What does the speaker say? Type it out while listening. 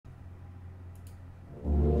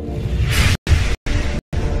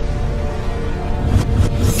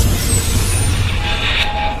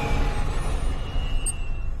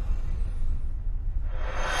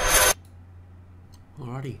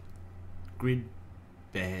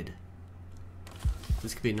Gridberd.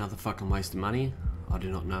 This could be another fucking waste of money. I do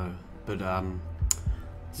not know. But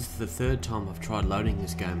this is the third time I've tried loading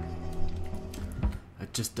this game.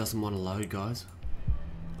 It just doesn't want to load, guys.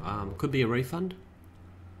 Could be a refund.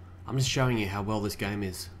 I'm just showing you how well this game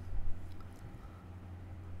is.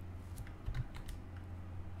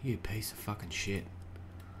 You piece of fucking shit.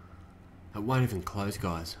 It won't even close,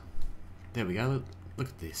 guys. There we go. Look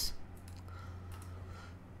at this.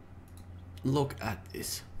 Look at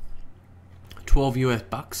this. 12 US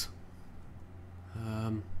bucks.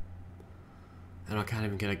 And I can't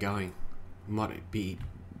even get it going. Might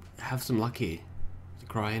have some luck here. The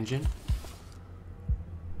CryEngine.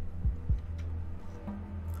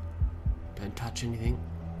 Don't touch anything.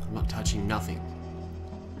 I'm not touching nothing.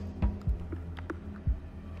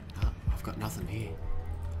 No, I've got nothing here.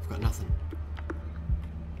 I've got nothing.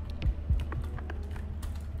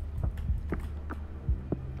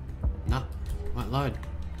 No, won't load.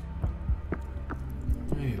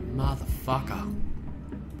 You motherfucker.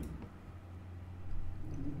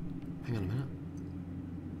 Hang on a minute.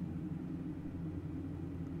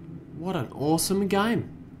 What an awesome game.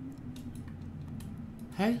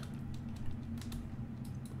 Hey?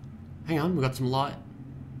 Hang on, we got some light.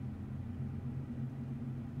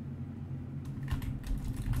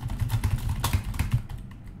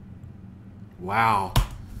 Wow.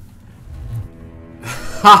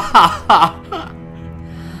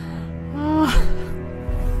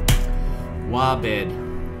 Wah bed.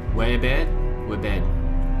 Where bed? We're bed.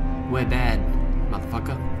 We're bad,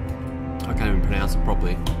 motherfucker. I can't even pronounce it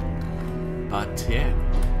properly. But yeah.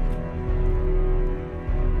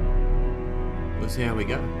 We'll see how we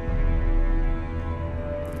go.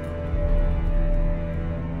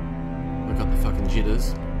 We've got the fucking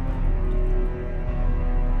jitters.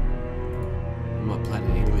 I might play it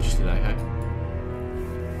in English today, hey?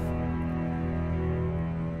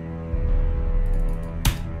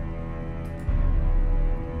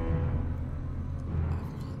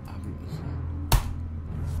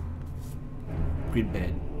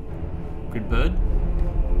 Gridberd. Gridberd?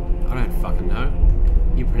 I don't fucking know.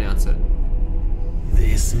 You pronounce it.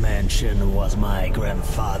 This mansion was my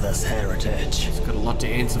grandfather's heritage. It's got a lot to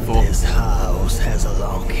answer for. This house has a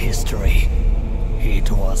long history.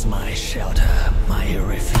 It was my shelter, my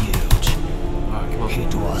refuge. Alright, come on.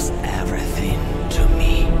 It was everything to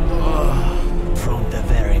me. From the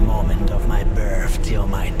very moment of my birth till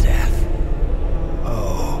my death.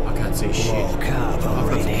 Oh, I can't see shit. woke up I've got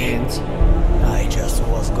already. some hands. I just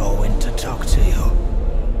was going to talk to you.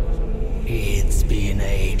 It's been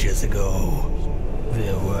ages ago.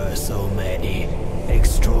 There were so many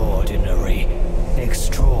extraordinary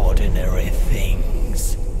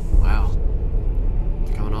things. Wow.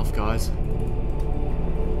 It's going off, guys.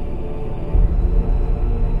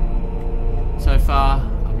 So far,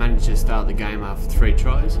 I've managed to start the game after 3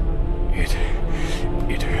 tries.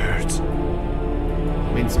 It hurts.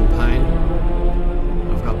 I'm in some pain.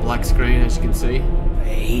 I've got black screen, as you can see.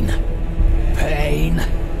 Pain.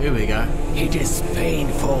 Here we go. It is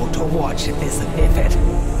painful to watch this vivid.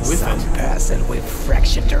 Some person with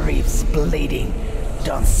fractured ribs bleeding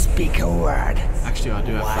don't speak a word. Actually, I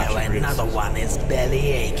do have While fractured ribs. another one is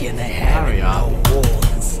belly aching, having Hurry up. no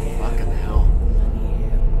wounds. Fucking hell.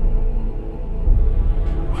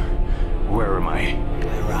 Where am I?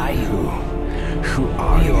 Where are you? Who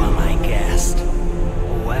are You are my guest.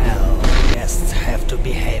 Well, guests have to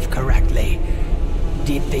behave correctly.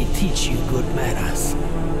 Did they teach you good manners?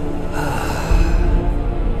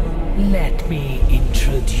 Let me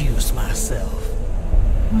introduce myself.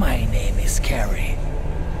 My name is Carrie.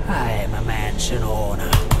 I am a mansion owner.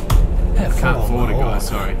 A Can't afford former it,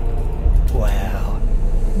 guys, owner. sorry. Well,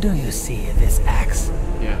 do you see this axe?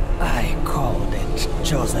 Yeah. I called it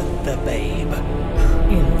Joseph the Babe,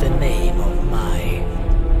 in the name of my...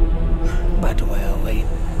 But well, it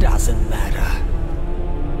doesn't matter.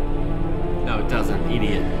 No, it doesn't,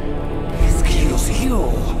 idiot. Excuse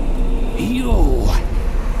you. You,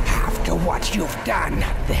 after what you've done,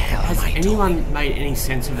 the hell Has am I anyone doing? made any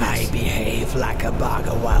sense of I this? behave like a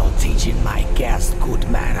bugger while teaching my guests good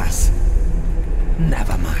manners.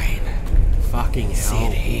 Never mind. Fucking Sit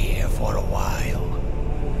hell. here for a while.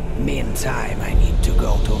 Meantime, I need to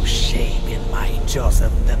go to shape in my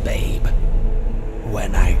Joseph the Babe.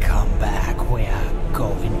 When I come back, we are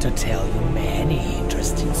going to tell you many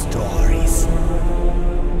interesting stories.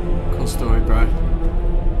 Cool story, bro.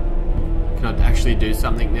 Can I actually do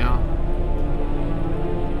something now?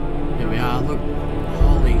 Here we are, look.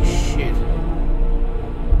 Holy shit.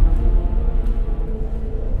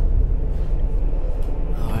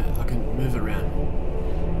 Oh, I can move around.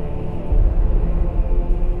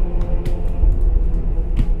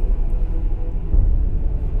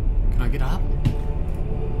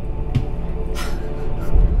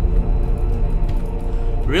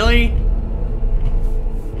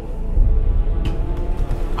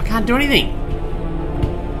 do anything.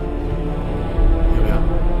 Here we are.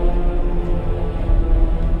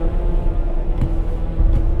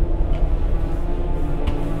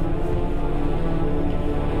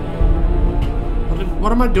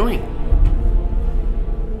 What am I doing?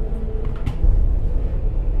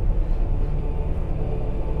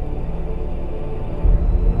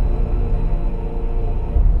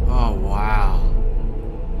 Oh, wow.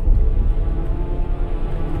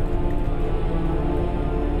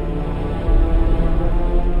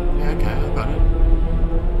 Yeah, okay, I got it.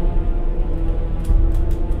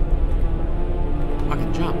 I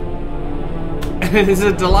can jump. There's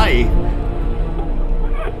a delay.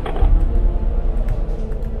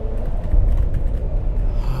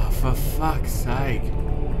 For fuck's sake.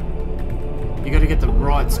 You gotta get the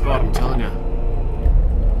right spot, I'm telling you.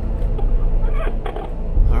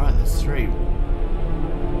 Alright, there's three.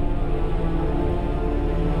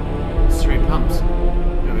 There's three pumps.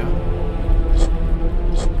 There we are.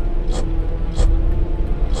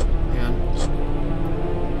 Hang on.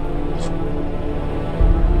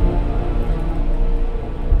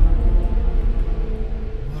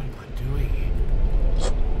 What am I doing here?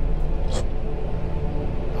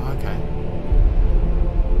 Okay.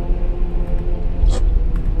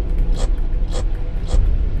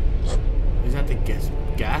 Is that the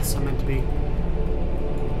gas I'm meant to be?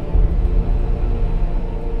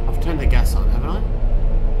 I've turned the gas on, haven't I?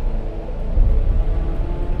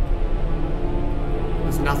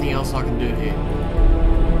 There's nothing else I can do here.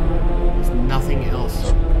 There's nothing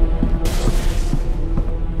else.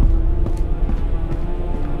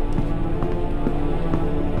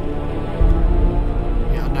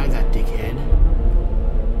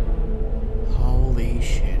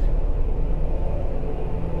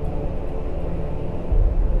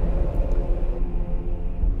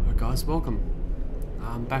 Welcome.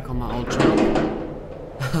 I'm back on my old channel.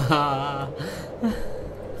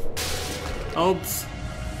 Oops.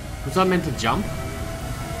 Was I meant to jump?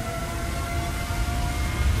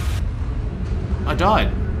 I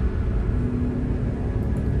died.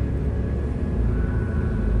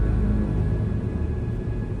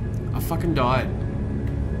 I fucking died.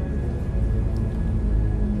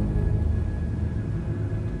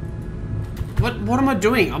 What am I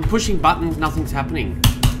doing? I'm pushing buttons, nothing's happening.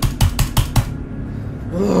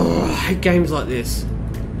 Ugh, I hate games like this.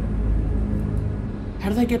 How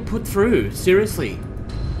do they get put through? Seriously.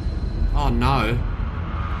 Oh no.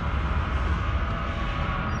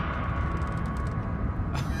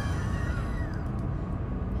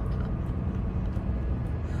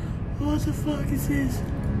 What the fuck is this?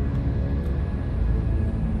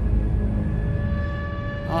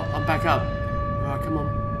 Oh, I'm back up. Alright, come on.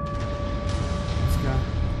 Let's go.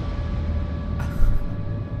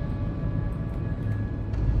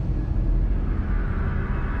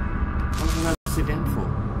 Sit down for?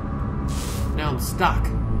 Now I'm stuck.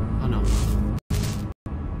 Oh no.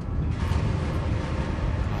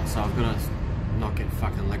 Oh, so I've got to not get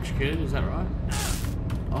fucking electrocuted, is that right?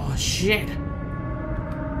 Oh shit!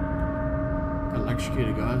 Got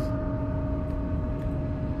electrocuted, guys.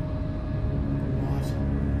 What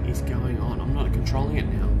is going on? I'm not controlling it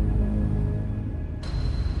now.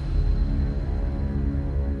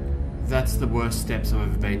 That's the worst steps I've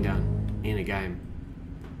ever been down in a game.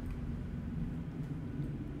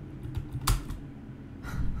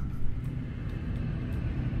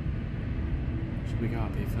 We go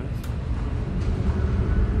up here first.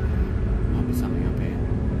 Might be something up here.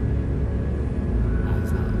 No,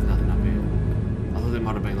 there's nothing up here. I thought there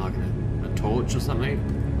might have been like a torch or something.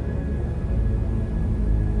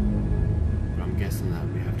 But I'm guessing that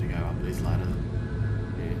we have to go up this ladder.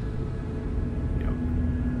 Yeah. Yep.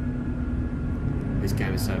 This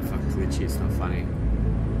game is so fucking glitchy, it's not funny.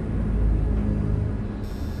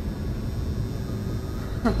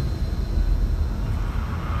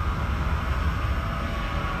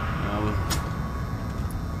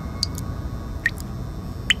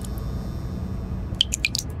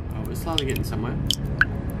 Slowly getting somewhere.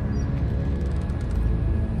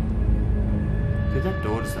 Did that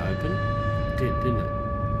door just open? It did, didn't it?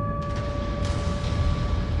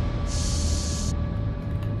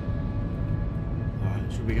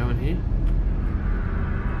 Alright, should we go in here?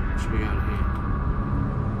 Should we go in here?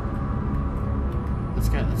 Let's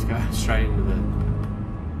go straight into the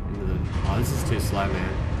oh, this is too slow,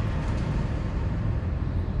 man.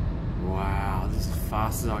 Wow, this is as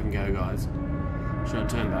fast as I can go, guys. Should I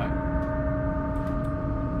turn back?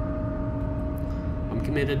 I'm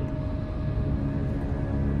committed.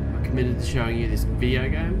 I'm committed to showing you this video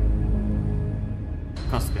game. It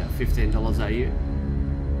costs about $15 AU.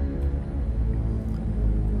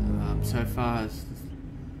 So far, it's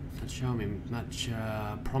showing me much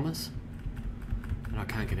promise. And I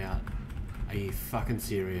can't get out. Are you fucking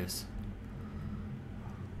serious?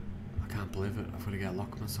 I can't believe it. I've got to go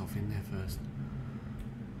lock myself in there first.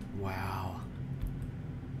 Wow.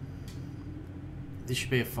 This should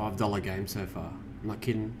be a $5 game so far. I'm not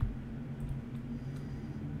kidding.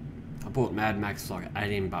 I bought Mad Max for like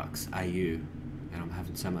 18 bucks AU, and I'm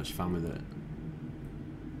having so much fun with it.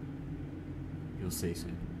 You'll see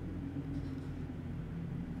soon.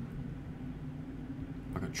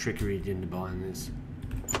 I got trickery into buying this.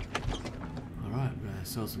 Alright, we're gonna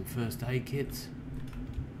sell some first aid kits.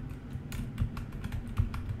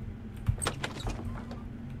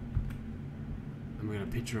 And we got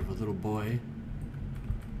a picture of a little boy.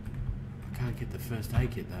 I can't get the first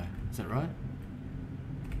aid kit though. Is that right?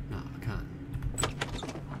 No, I can't.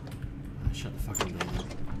 Shut the fucking door.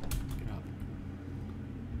 Get up.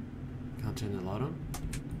 Can't turn the light on?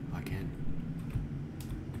 I can.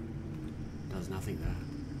 Does nothing there.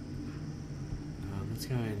 Let's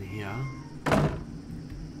go in here. I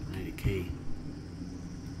need a key.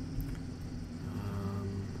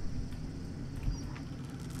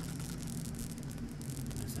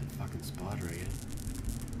 There's that fucking spider again.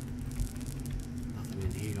 Nothing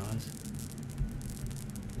in here, guys.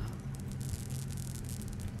 No.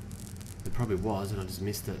 There probably was, and I just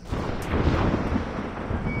missed it.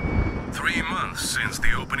 3 months since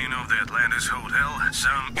the opening of the Atlantis Hotel,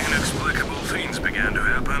 some inexplicable things began to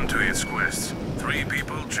happen to its guests. 3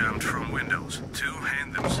 people jumped from windows. 2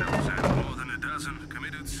 hanged themselves, and more than a dozen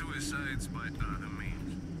committed suicides by other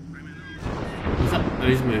means. What's up? Oh,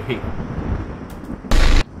 he's moving.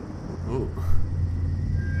 Oh.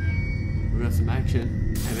 We got some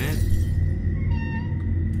action. Hey man.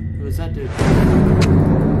 Who was that dude?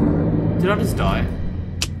 Did I just die?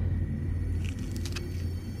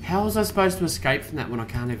 How was I supposed to escape from that when I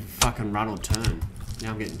can't even fucking run or turn? Now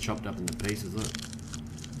I'm getting chopped up into pieces, look.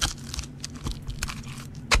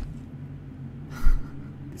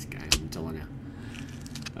 This game, I'm telling you.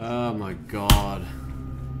 Oh my god.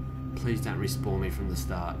 Please don't respawn me from the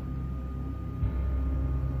start.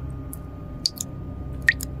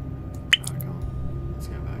 Alright, come on. Let's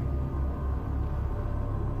go back.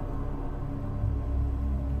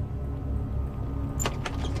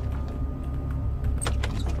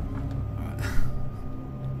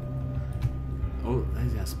 Oh,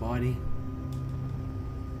 there's our Spidey.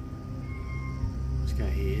 Let's go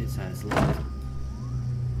here, so it's locked.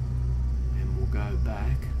 And we'll go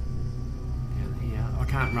back down here. I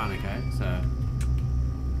can't run, okay? So,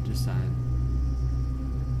 just saying.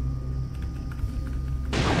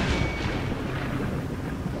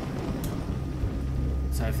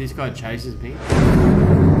 So if this guy chases me...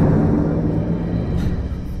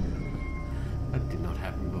 That did not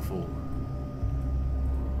happen before.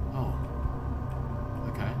 Oh.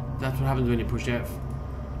 Okay, that's what happens when you push F.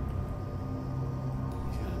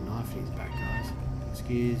 He's got a knife in his back, guys.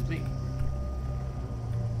 Excuse me.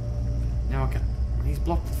 Now I can. He's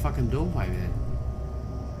blocked the fucking doorway, man.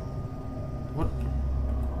 What?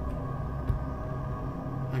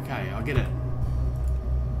 Okay, I get it.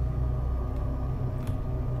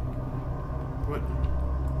 What?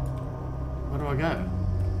 Where do I go?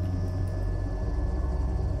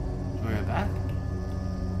 Do I go back?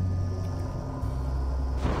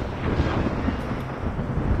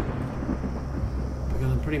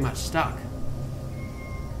 Because I'm pretty much stuck.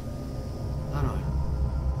 I know.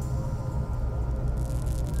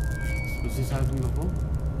 Was this open before?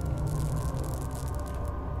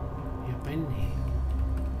 Yeah, I've been here.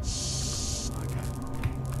 Okay.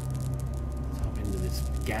 Let's hop into this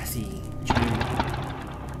gassy chamber.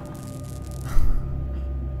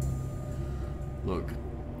 Look,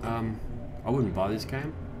 I wouldn't buy this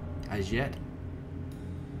game as yet.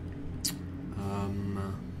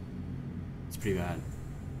 It's pretty bad.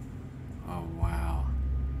 Oh wow,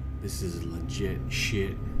 this is legit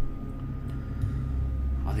shit.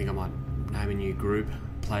 I think I might name a new group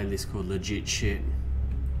playlist called Legit Shit.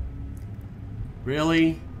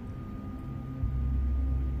 Really?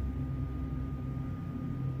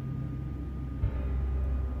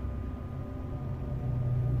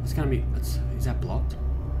 It's gonna be. Is that blocked?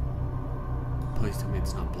 Please tell me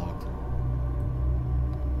it's not blocked.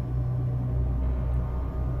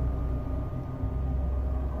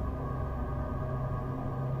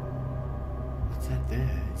 What's that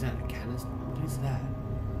there? Is that a canister? What is that?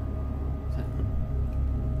 Is that...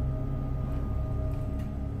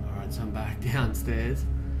 Alright, so I'm back downstairs.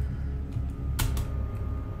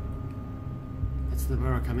 That's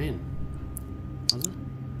where I come in. Was it?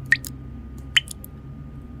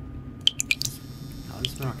 Oh,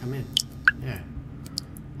 this is where I come in. Yeah.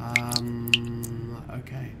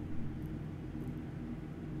 Okay.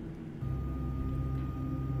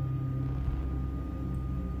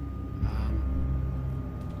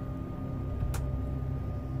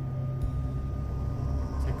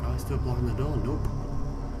 still blocking the door? Nope.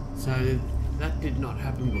 So that did not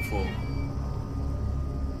happen before.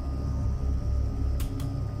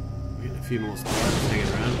 We're getting a few more spiders hanging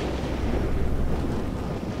around.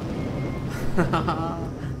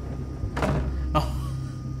 Oh.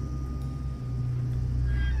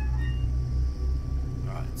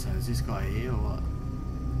 Right, so is this guy here or what?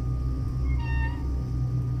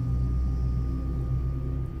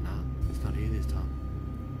 No, he's not here this time.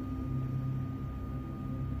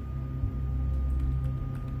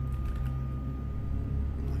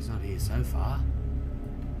 Well, he's not here so far.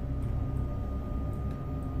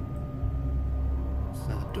 Is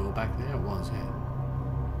that the door back there? It was, yeah.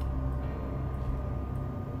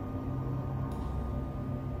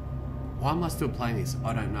 Why am I still playing this?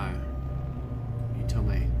 I don't know. You tell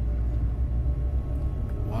me.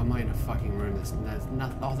 Why am I in a fucking room? There's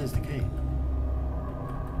nothing. Oh, there's the key.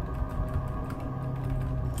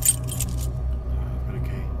 Alright, I've got a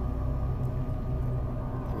key.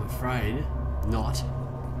 I'm afraid not.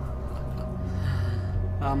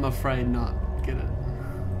 I'm afraid not. Get it?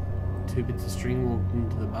 2 bits of string, walked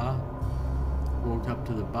into the bar. Walked up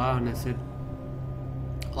to the bar and they said,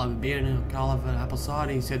 I'll have a beer and I'll have an apple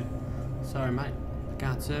cider. He said, sorry mate, I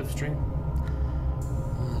can't serve string.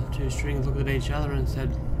 2 strings looked at each other and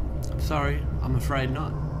said, sorry, I'm afraid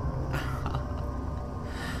not.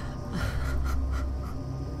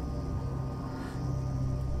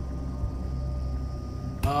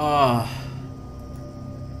 Oh.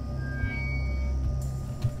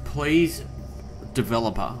 Please,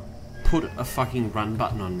 developer, put a fucking run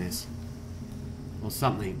button on this. Or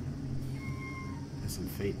something. There's some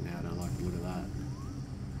feet now, I don't like the look of that.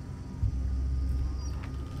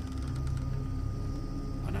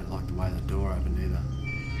 I don't like the way the door opened either.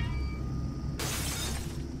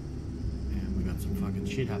 And we got some fucking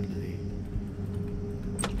shit happening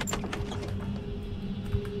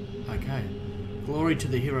here. Okay. Glory to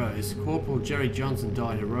the heroes. Corporal Jerry Johnson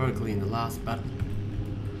died heroically in the last battle.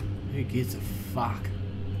 Who gives a fuck?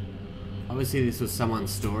 Obviously this was someone's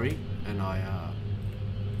story, and I'm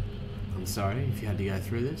sorry if you had to go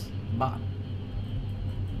through this, but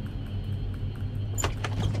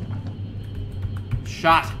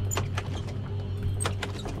shut!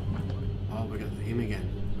 Oh, we got him again.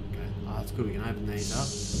 Okay. Oh, that's good. We can open these up.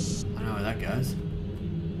 I know where that goes.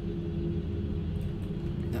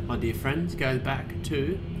 That, my dear friends, goes back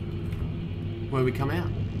to where we come out.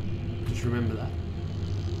 Just remember that.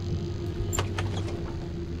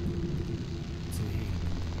 What's in here?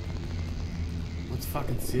 What's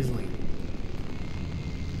fucking sizzling?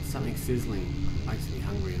 Something sizzling makes me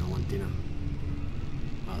hungry and I want dinner.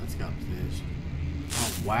 Oh, let's go upstairs.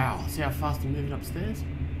 Oh wow, see how fast I'm moving upstairs?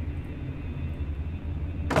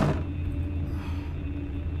 I'm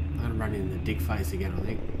gonna run into the dick face again, I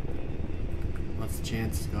think. What's the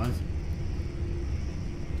chances, guys?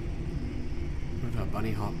 What about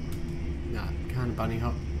bunny hop? Nah, can't bunny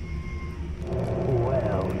hop.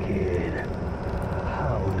 Well, kid,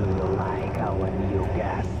 how do you like our new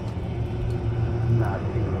guest?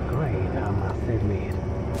 Nothing great, I must admit.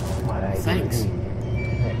 But I Thanks. think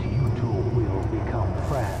that you two will become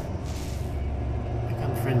friends.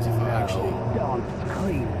 Become friends if I actually... Don't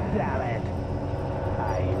scream, damn it!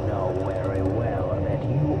 I know very well that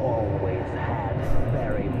you always had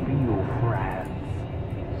very few friends.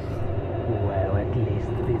 Well, at least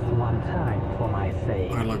this one time, for my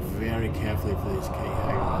sake. I'm gonna look very carefully for this key.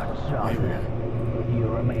 Hang on. Here we Joseph, go. you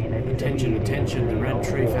remain at Attention, attention, the Red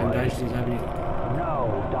Tree Foundation is opening.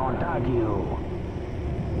 No, don't argue.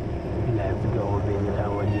 Let's go visit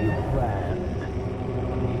our new friend.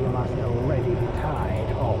 He must already be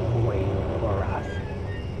tired of waiting for us.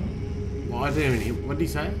 Why is there even here? What did he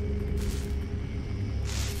say?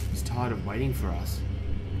 He's tired of waiting for us.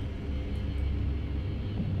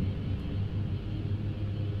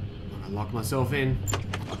 I'm gonna lock myself in.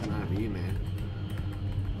 Fucking over you, man.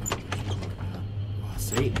 Oh,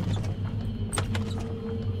 see?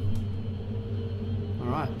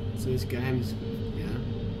 Alright, so this game's, you know,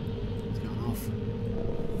 it's going off.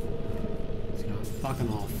 It's going fucking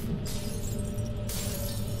off.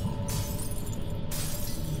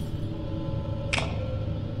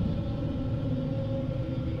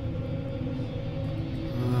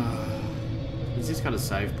 Has this got a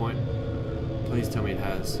save point? Please tell me it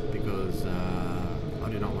has, because I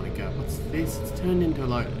do not want to go. What's this? It's turned into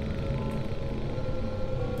like...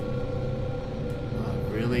 Oh,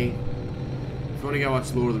 really? If you want to go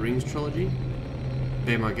watch Lord of the Rings trilogy,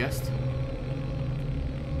 be my guest.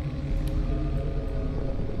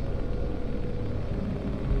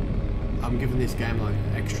 I'm giving this game like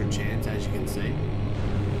an extra chance, as you can see,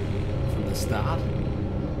 from the start.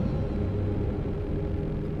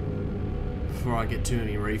 before I get too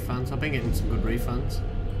many refunds. I've been getting some good refunds.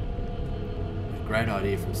 Great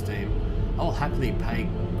idea from Steam. I'll happily pay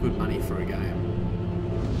good money for a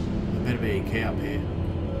game. There better be a key up here.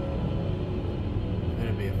 There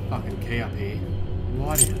better be a fucking key up here.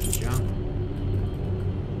 Why did it jump?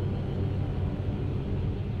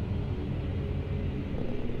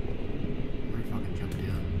 Where fucking jump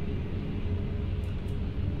down?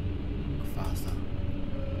 Faster.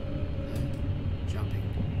 Jumping.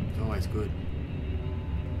 It's always good.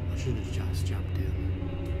 I should have just jumped down.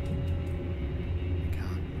 I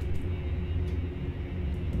can't.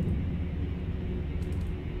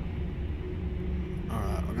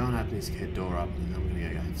 Alright, I'll go and open this door up and I'm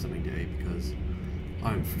gonna go have something to eat because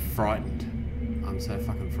I'm frightened. I'm so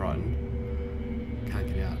fucking frightened. Can't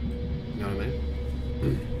get out. You know what I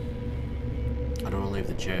mean? I don't want to leave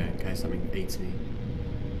the chair in case something eats me.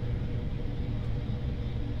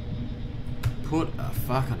 Put a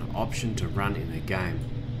fucking option to run in a game.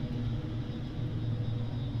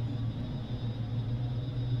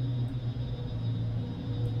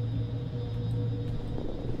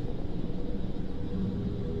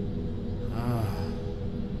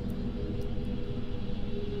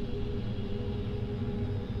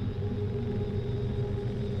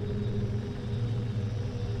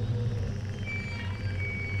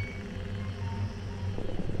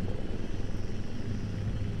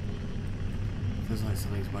 Feels like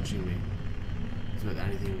something's watching me. It's not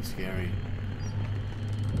anything scary.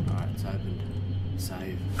 Alright, it's opened.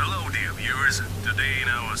 Save. Hello, dear viewers. Today in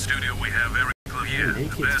our studio we have Eric Clavier,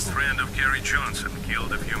 the best friend of Kerry Johnson,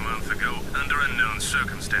 killed a few months ago under unknown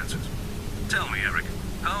circumstances. Tell me, Eric,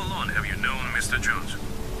 how long have you known Mr. Johnson?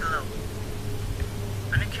 Hello.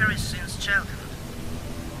 I knew Kerry since childhood.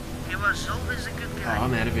 He was always a good guy. Oh,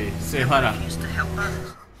 I'm out of here. See you later. He used to help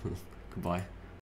others. Goodbye.